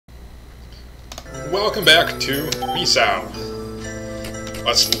Welcome back to Misao.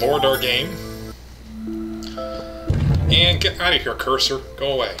 Let's lord our game. And get out of here, cursor.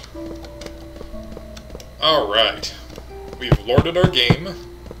 Go away. Alright. We've lorded our game.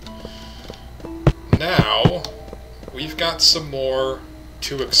 Now, we've got some more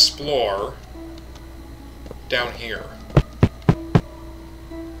to explore down here.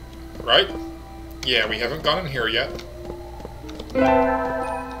 Right? Yeah, we haven't gone in here yet.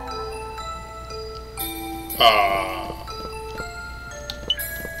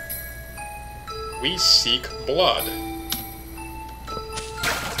 We seek blood.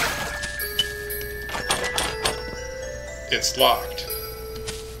 It's locked.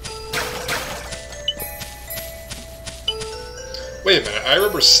 Wait a minute, I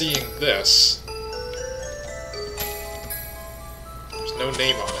remember seeing this. There's no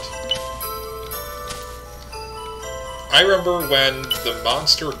name on it. I remember when the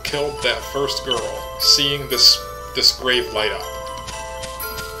monster killed that first girl, seeing this grave light up.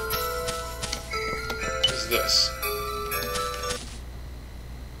 What is this?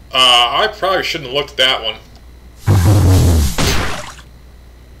 I probably shouldn't have looked at that one.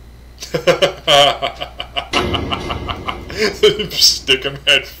 Stick him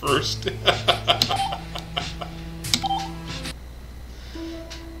head first.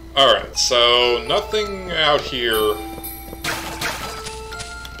 Alright, so nothing out here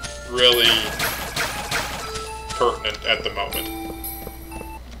really pertinent at the moment.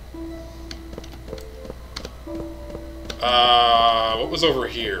 What was over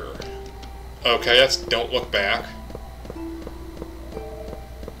here? Okay, that's don't look back.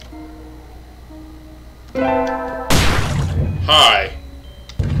 Hi.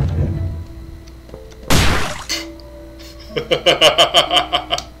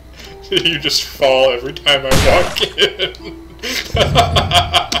 You just fall every time I walk in.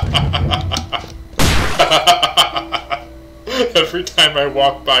 Every time I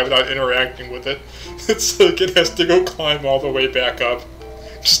walk by without interacting with it, it's like it has to go climb all the way back up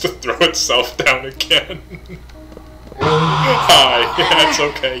just to throw itself down again. Hi, that's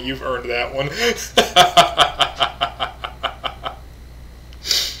okay, you've earned that one.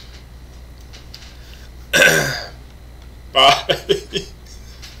 Bye.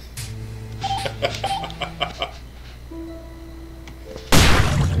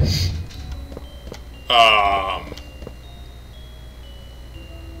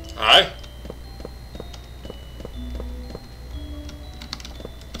 Hi.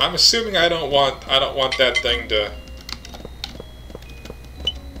 I'm assuming I don't want that thing to.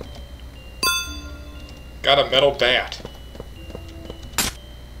 Got a metal bat.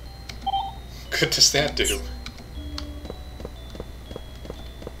 What good does that do?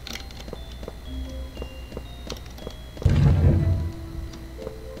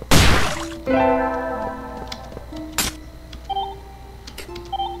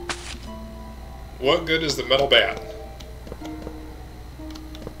 What good is the metal bat?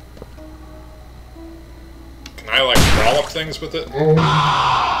 Can I, like, wallop things with it?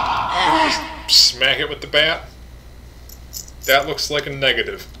 Just smack it with the bat? That looks like a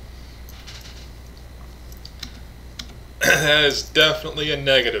negative. That is definitely a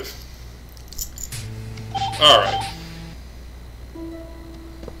negative. Alright.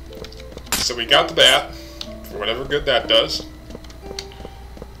 So we got the bat, for whatever good that does.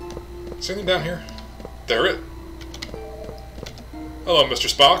 Is there anything down here? There it. Hello, Mr.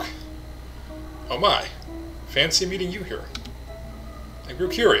 Spock. Oh my. Fancy meeting you here. I grew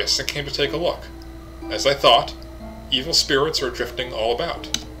curious and came to take a look. As I thought, evil spirits are drifting all about.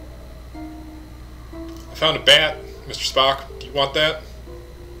 I found a bat, Mr. Spock. Do you want that?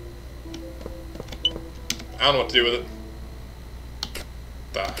 I don't know what to do with it.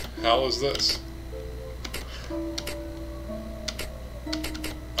 The hell is this?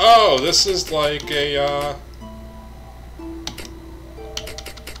 Oh, this is like a,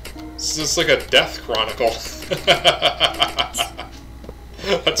 this is like a death chronicle.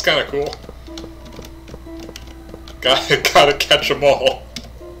 That's kind of cool. Gotta catch them all.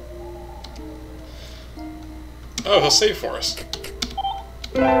 Oh, he'll save for us.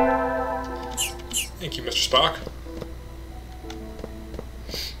 Thank you, Mr. Spock.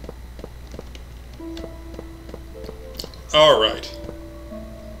 Alright.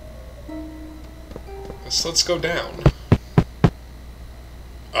 So let's go down.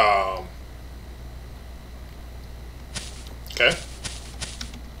 Okay.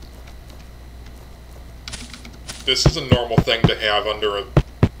 This is a normal thing to have under a...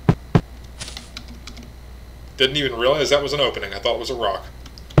 Didn't even realize that was an opening. I thought it was a rock.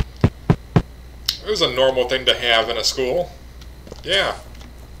 It was a normal thing to have in a school. Yeah.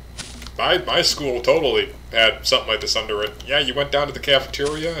 My school totally had something like this under it. Yeah, you went down to the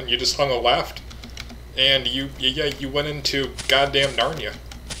cafeteria and you just hung a left, and you went into goddamn Narnia.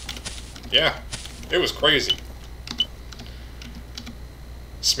 Yeah, it was crazy.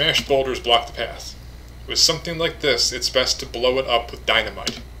 Smashed boulders block the path. With something like this, it's best to blow it up with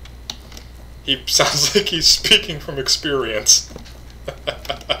dynamite. He sounds like he's speaking from experience.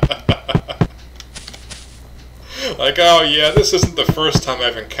 Like, oh yeah, this isn't the first time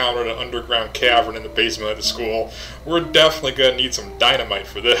I've encountered an underground cavern in the basement of the school. We're definitely gonna need some dynamite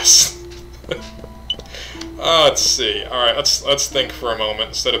for this. Let's see. Alright, let's think for a moment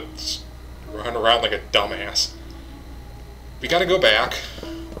instead of running around like a dumbass. We gotta go back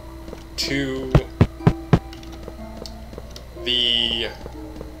to the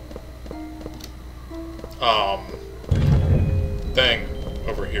thing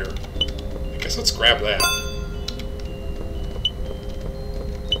over here. I guess let's grab that.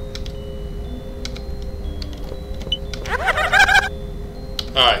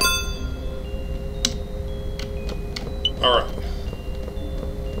 Hi. Alright.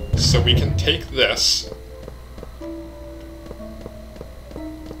 So we can take this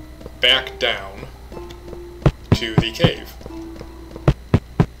back down to the cave.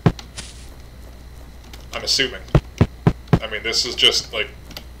 I'm assuming. I mean, this is just, like,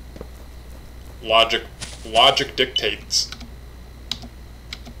 logic dictates.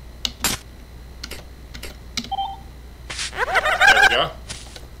 There we go.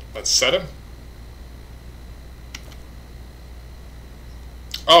 Let's set him.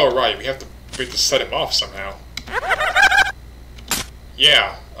 Oh, right, we have to set him off somehow.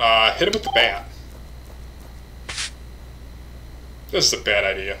 Yeah, hit him with the bat. This is a bad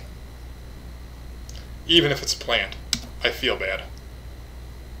idea. Even if it's planned, I feel bad.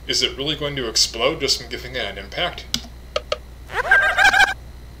 Is it really going to explode just from giving it an impact?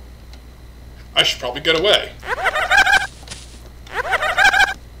 I should probably get away.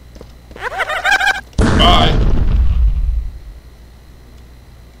 Bye.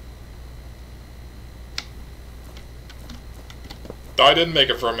 I didn't make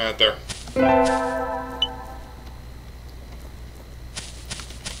it for a minute there.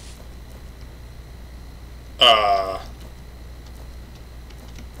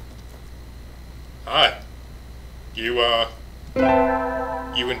 Hi. You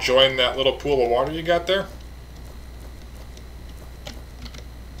enjoying that little pool of water you got there?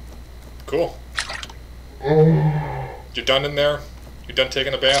 Cool. You done in there? You done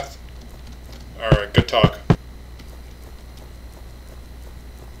taking a bath? Alright, good talk.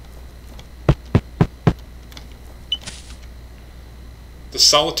 The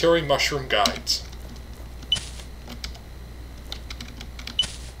Solitary Mushroom Guides.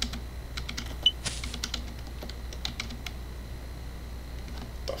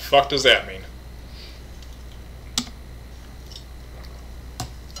 The fuck does that mean?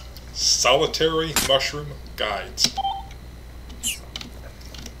 Solitary Mushroom Guides.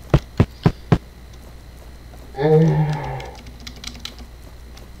 I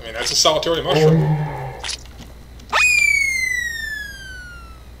mean, that's a solitary mushroom.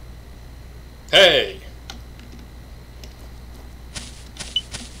 Hey!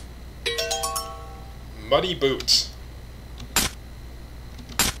 Muddy boots.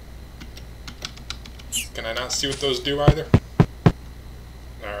 Can I not see what those do either?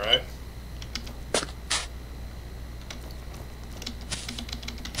 Alright.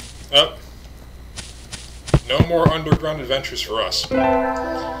 Oh. No more underground adventures for us.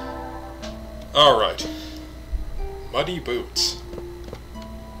 Alright. Muddy boots.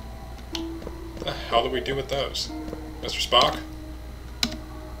 What the hell do we do with those? Mr. Spock?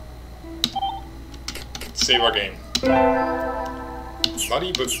 Let's save our game.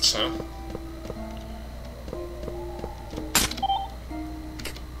 Muddy boots, huh?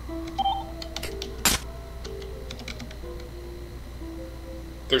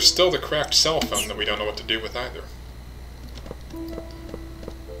 There's still the cracked cell phone that we don't know what to do with either.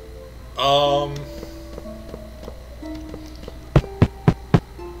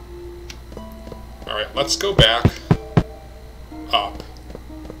 Alright, let's go back up.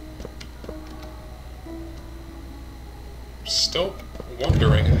 Still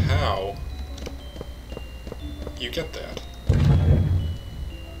wondering how you get that.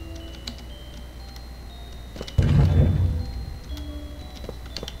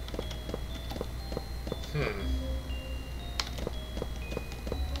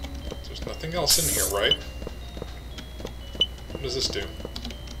 There's nothing else in here, right? What does this do?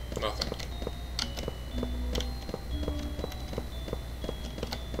 Nothing.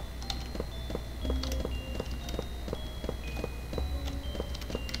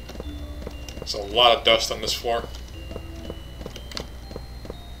 There's a lot of dust on this floor.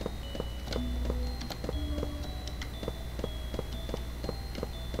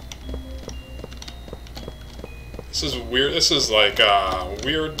 This is weird. This is like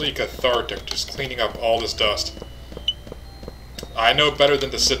weirdly cathartic, just cleaning up all this dust. I know better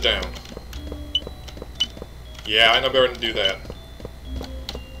than to sit down. Yeah, I know better than to do that.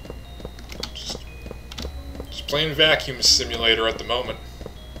 Just playing vacuum simulator at the moment.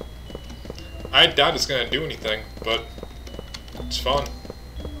 I doubt it's gonna do anything, but it's fun.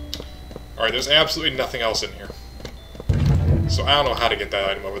 Alright, there's absolutely nothing else in here. So I don't know how to get that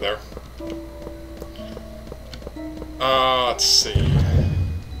item over there. Let's see.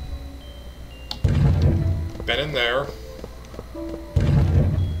 Been in there.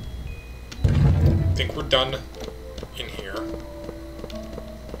 I think we're done in here.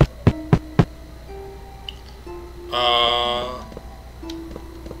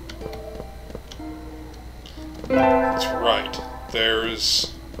 That's right.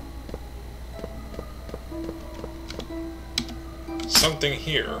 There's something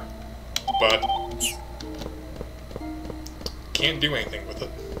here, but can't do anything with it.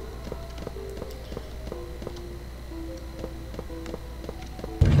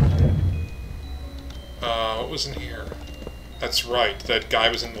 What was in here? That's right, that guy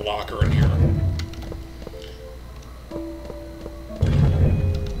was in the locker in here.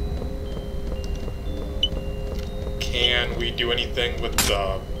 Can we do anything with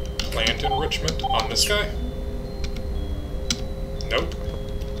the plant enrichment on this guy? Nope.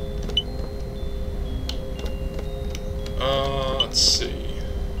 Let's see.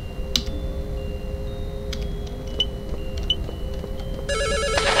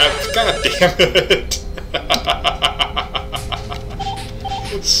 God damn it!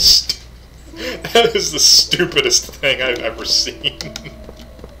 That is the stupidest thing I've ever seen.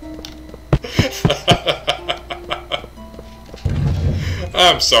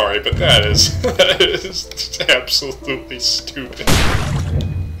 I'm sorry, but that is absolutely stupid.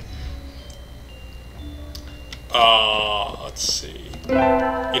 Let's see.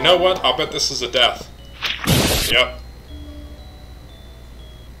 You know what? I'll bet this is a death. Yep.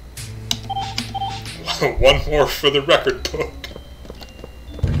 One more for the record book.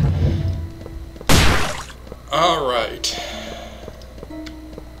 Alright.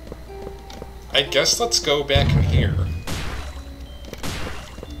 I guess let's go back in here.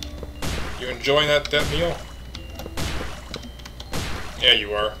 You enjoying that meal? Yeah,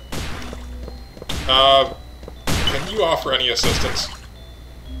 you are. Can you offer any assistance?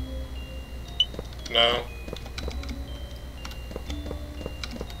 No?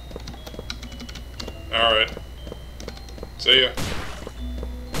 Alright. See ya.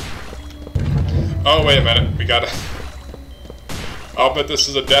 Oh, wait a minute. We gotta... I'll bet this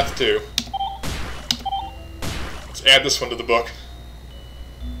is a death, too. Let's add this one to the book.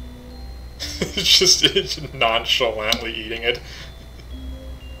 It's nonchalantly eating it.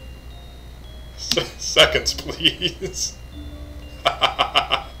 Seconds, please.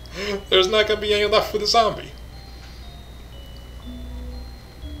 There's not gonna be any left for the zombie.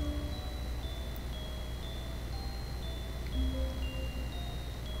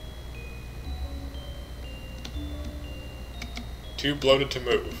 Too bloated to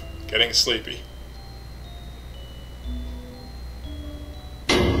move. Getting sleepy.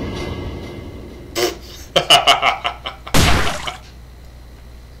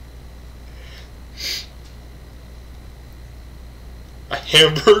 A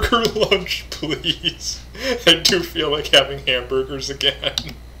hamburger lunch, please. I do feel like having hamburgers again.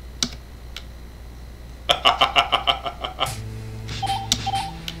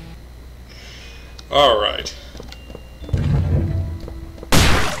 Alright.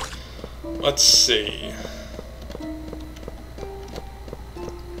 Let's see.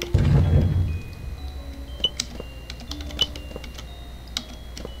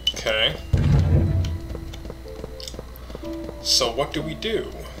 Okay. So what do we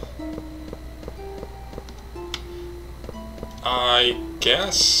do? I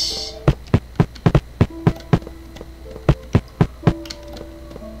guess...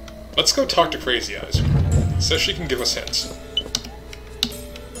 Let's go talk to Crazy Eyes. So she can give us hints.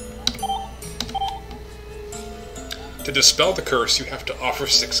 To dispel the curse, you have to offer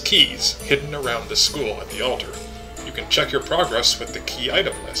 6 keys, hidden around the school at the altar. You can check your progress with the key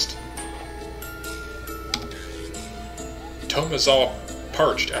item list. Tom is all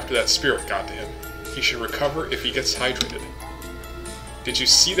parched after that spirit got to him. He should recover if he gets hydrated. Did you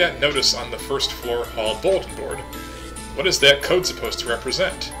see that notice on the first floor hall bulletin board? What is that code supposed to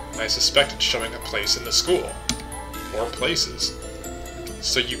represent? I suspect it's showing a place in the school. Or places.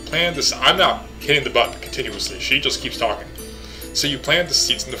 So you planned this. I'm not hitting the button continuously. She just keeps talking. So you planted the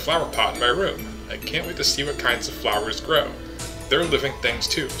seeds in the flower pot in my room. I can't wait to see what kinds of flowers grow. They're living things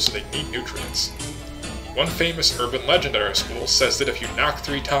too, so they need nutrients. One famous urban legend at our school says that if you knock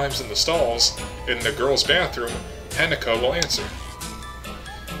 3 times in the stalls in the girls' bathroom, Hanako will answer.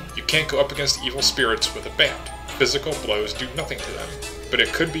 You can't go up against evil spirits with a bat. Physical blows do nothing to them, but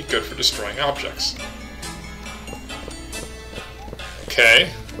it could be good for destroying objects.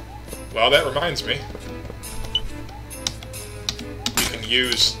 Okay. Well, that reminds me. You can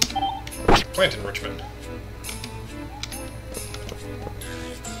use plant enrichment.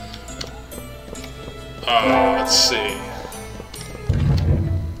 Let's see.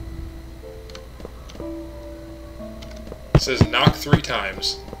 It says knock 3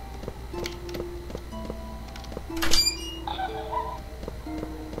 times.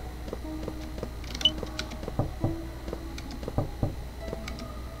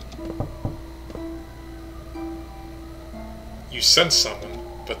 You sense someone,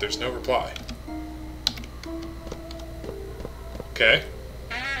 but there's no reply. Okay.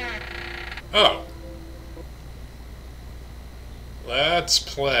 Oh. Let's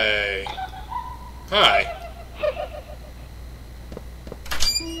play. Hi.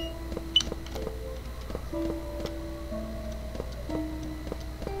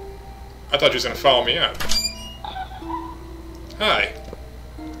 I thought you was gonna follow me out. Hi.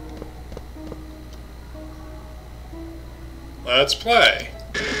 Let's play.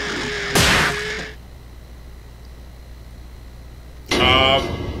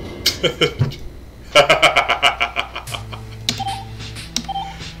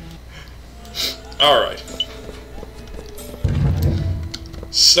 Alright.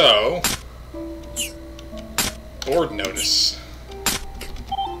 So, board notice.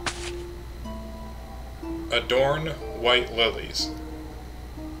 Adorn white lilies.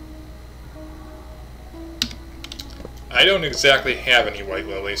 I don't exactly have any white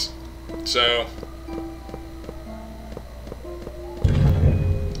lilies, so...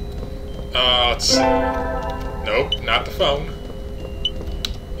 let's see. Nope, not the phone.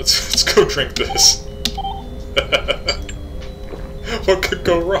 Let's go drink this. What could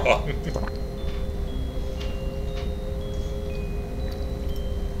go wrong?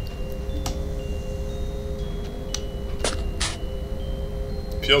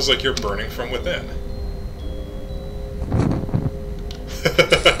 Feels like you're burning from within.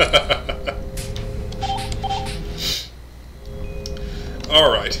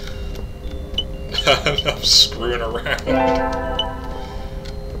 Alright. Enough screwing around.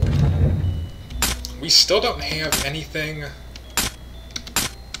 We still don't have anything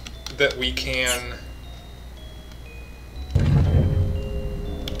that we can...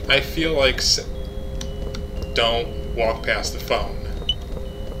 I feel like... Don't walk past the phone.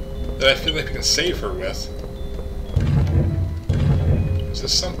 That I feel like we can save her with. Is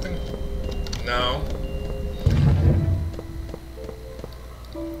this something? No.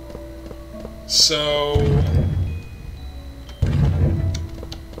 So...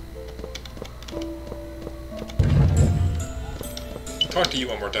 Talk to you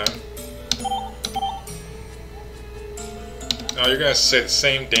one more time. Oh, you're gonna say the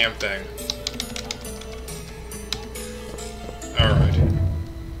same damn thing. Alright.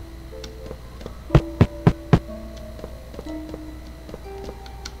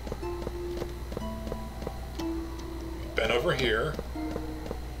 Been over here.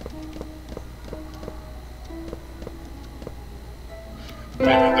 Wait a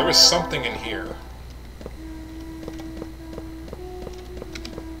minute, there was something in here.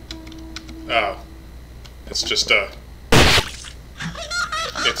 Oh. It's just a...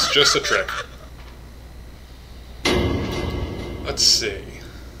 It's just a trick. Let's see.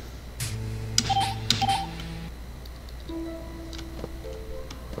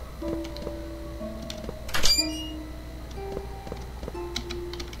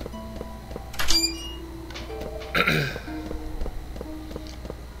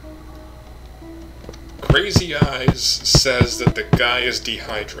 Crazy Eyes says that the guy is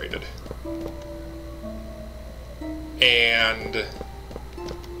dehydrated. And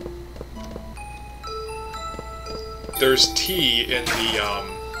there's tea in the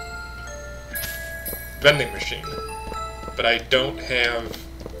vending machine, but I don't have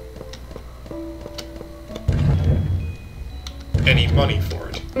any money for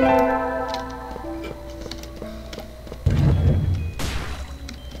it.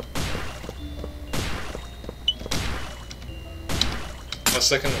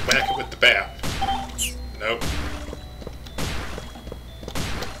 Unless I can whack it with the bat. Nope.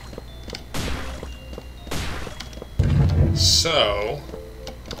 So,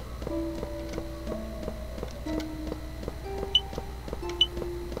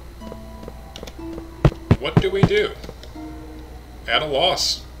 what do we do? At a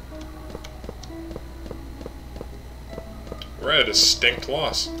loss. We're at a distinct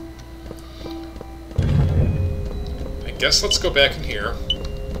loss. I guess let's go back in here.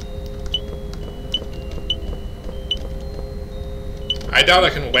 I doubt I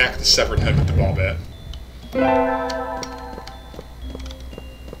can whack the severed head with the ball bat.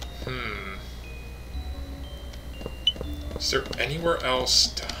 Is there anywhere else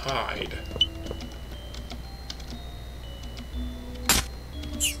to hide?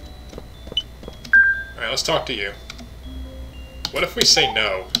 Alright, let's talk to you. What if we say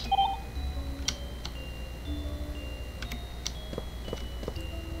no?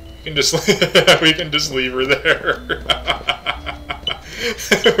 We can just we can just leave her there.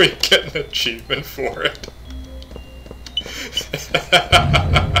 We get an achievement for it.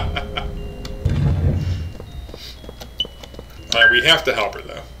 Alright, we have to help her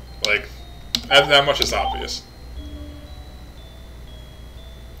though. Like, that much is obvious.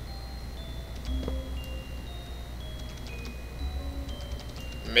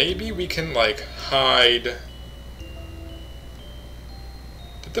 Maybe we can, like, hide...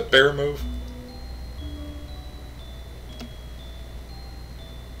 Did the bear move?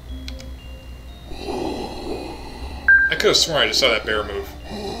 I could have sworn I just saw that bear move.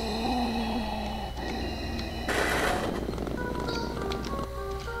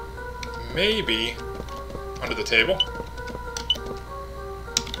 Maybe under the table?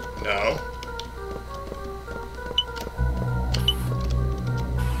 No.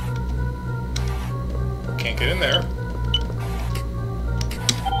 Can't get in there.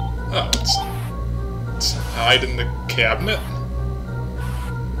 Oh, let's hide in the cabinet.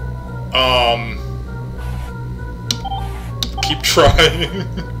 Keep trying.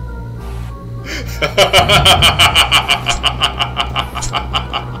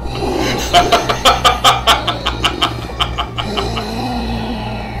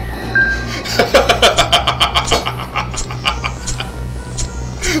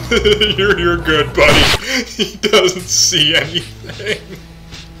 You're good, buddy. He doesn't see anything.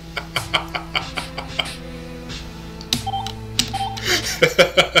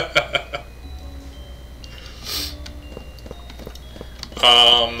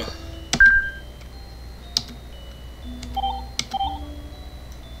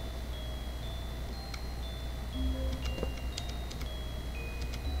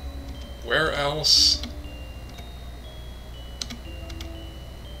 Where else?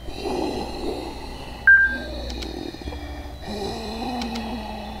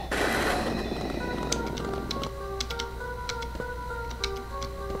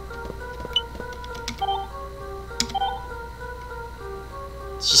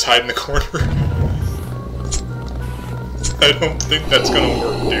 Let's just hide in the corner. I don't think that's gonna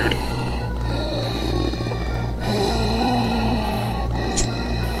work, dude.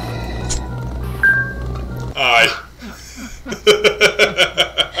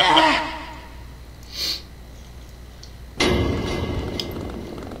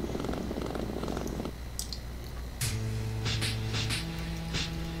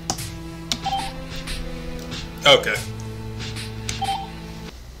 Okay.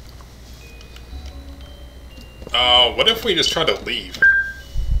 What if we just try to leave?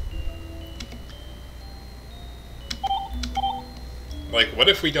 Like, what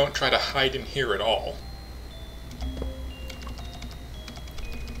if we don't try to hide in here at all?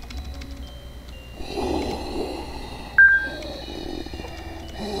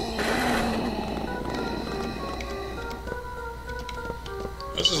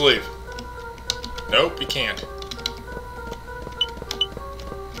 Let's just leave. Nope, you can't.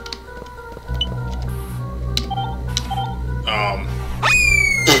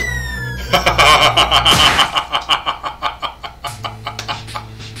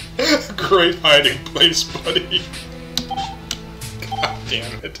 Great hiding place, buddy. God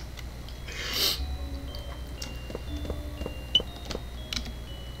damn it.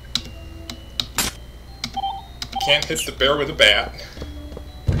 Can't hit the bear with a bat.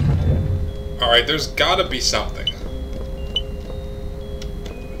 Alright, there's gotta be something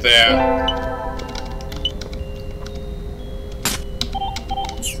that...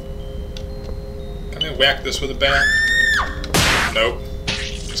 Can I whack this with a bat? Nope.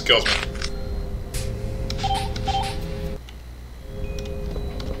 Just kills me.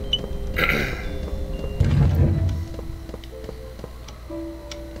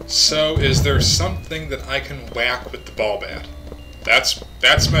 So, is there something that I can whack with the ball bat? That's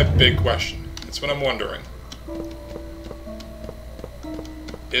my big question. That's what I'm wondering.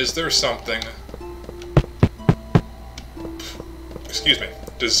 Is there something... Excuse me.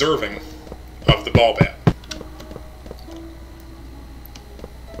 Deserving of the ball bat?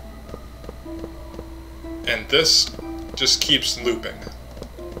 this just keeps looping,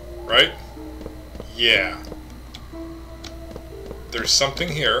 right? Yeah. There's something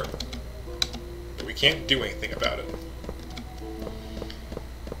here, but we can't do anything about it.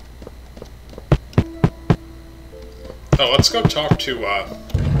 Oh, let's go talk to,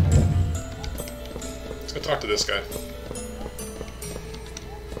 let's go talk to this guy.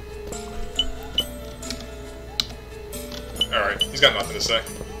 Alright, he's got nothing to say.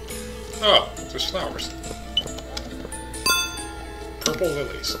 Oh, there's flowers. Purple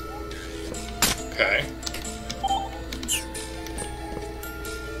lilies. Okay.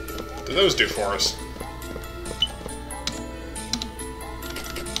 What do those do for us?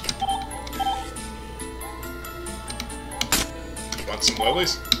 Want some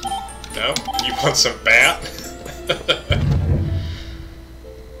lilies? No? You want some bat?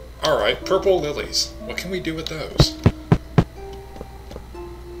 Alright, purple lilies. What can we do with those?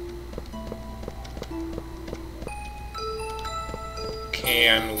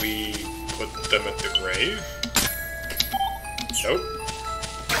 Can we put them at the grave? Nope.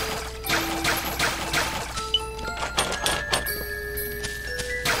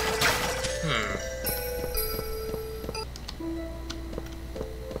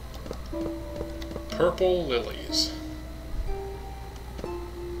 Purple lilies.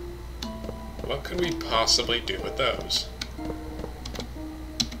 What could we possibly do with those?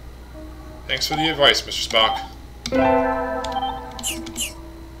 Thanks for the advice, Mr. Spock.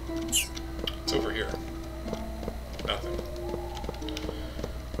 What's over here? Nothing.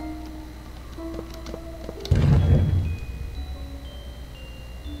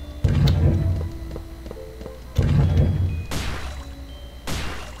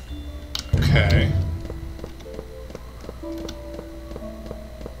 Okay.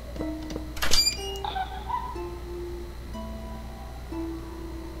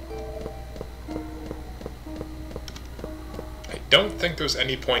 I don't think there's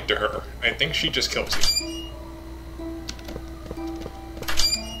any point to her. I think she just kills you.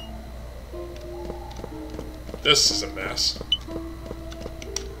 This is a mess.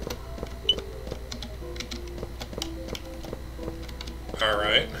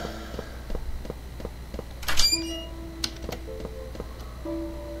 Alright.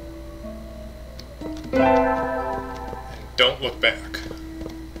 And don't look back.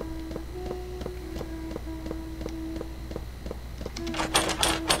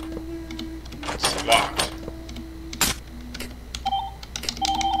 It's locked.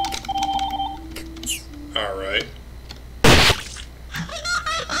 Alright.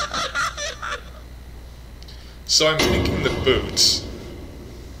 So I'm thinking the boots,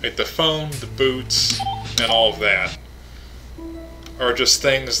 like the phone, the boots, and all of that, are just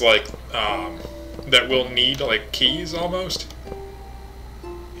things like, that we'll need, like keys almost.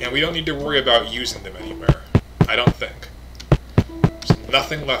 And we don't need to worry about using them anywhere. I don't think. There's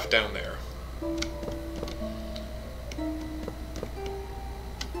nothing left down there.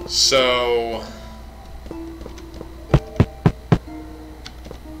 So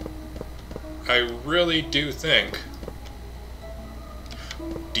I really do think...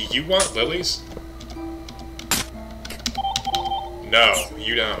 Do you want lilies? No,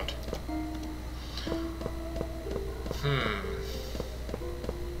 you don't.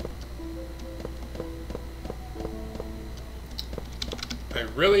 I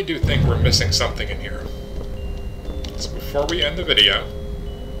really do think we're missing something in here. So before we end the video,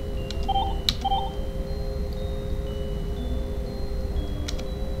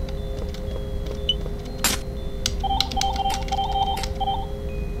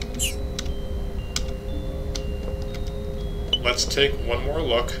 let's take one more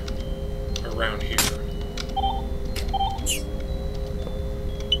look around here.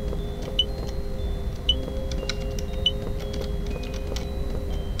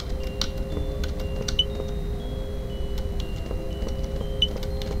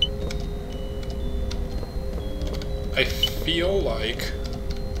 I feel like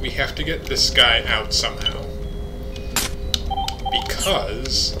we have to get this guy out somehow,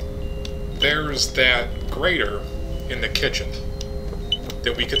 because there's that grater in the kitchen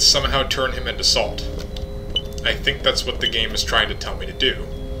that we could somehow turn him into salt. I think that's what the game is trying to tell me to do.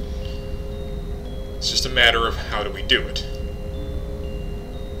 It's just a matter of how do we do it.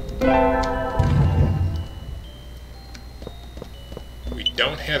 We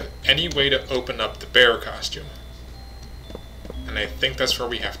don't have any way to open up the bear costume, and I think that's where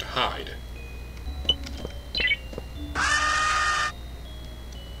we have to hide.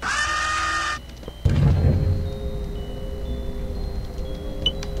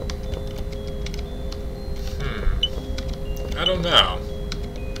 I don't know.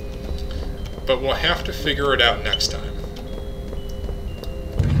 But we'll have to figure it out next time.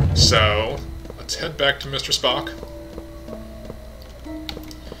 So, let's head back to Mr. Spock.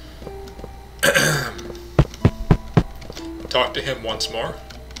 Talk to him once more.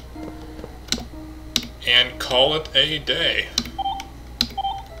 And call it a day.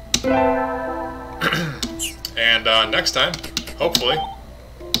 And next time, hopefully,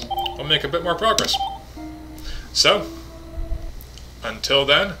 we'll make a bit more progress. So, until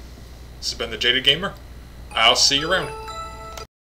then, this has been the Jaded Gamer. I'll see you around.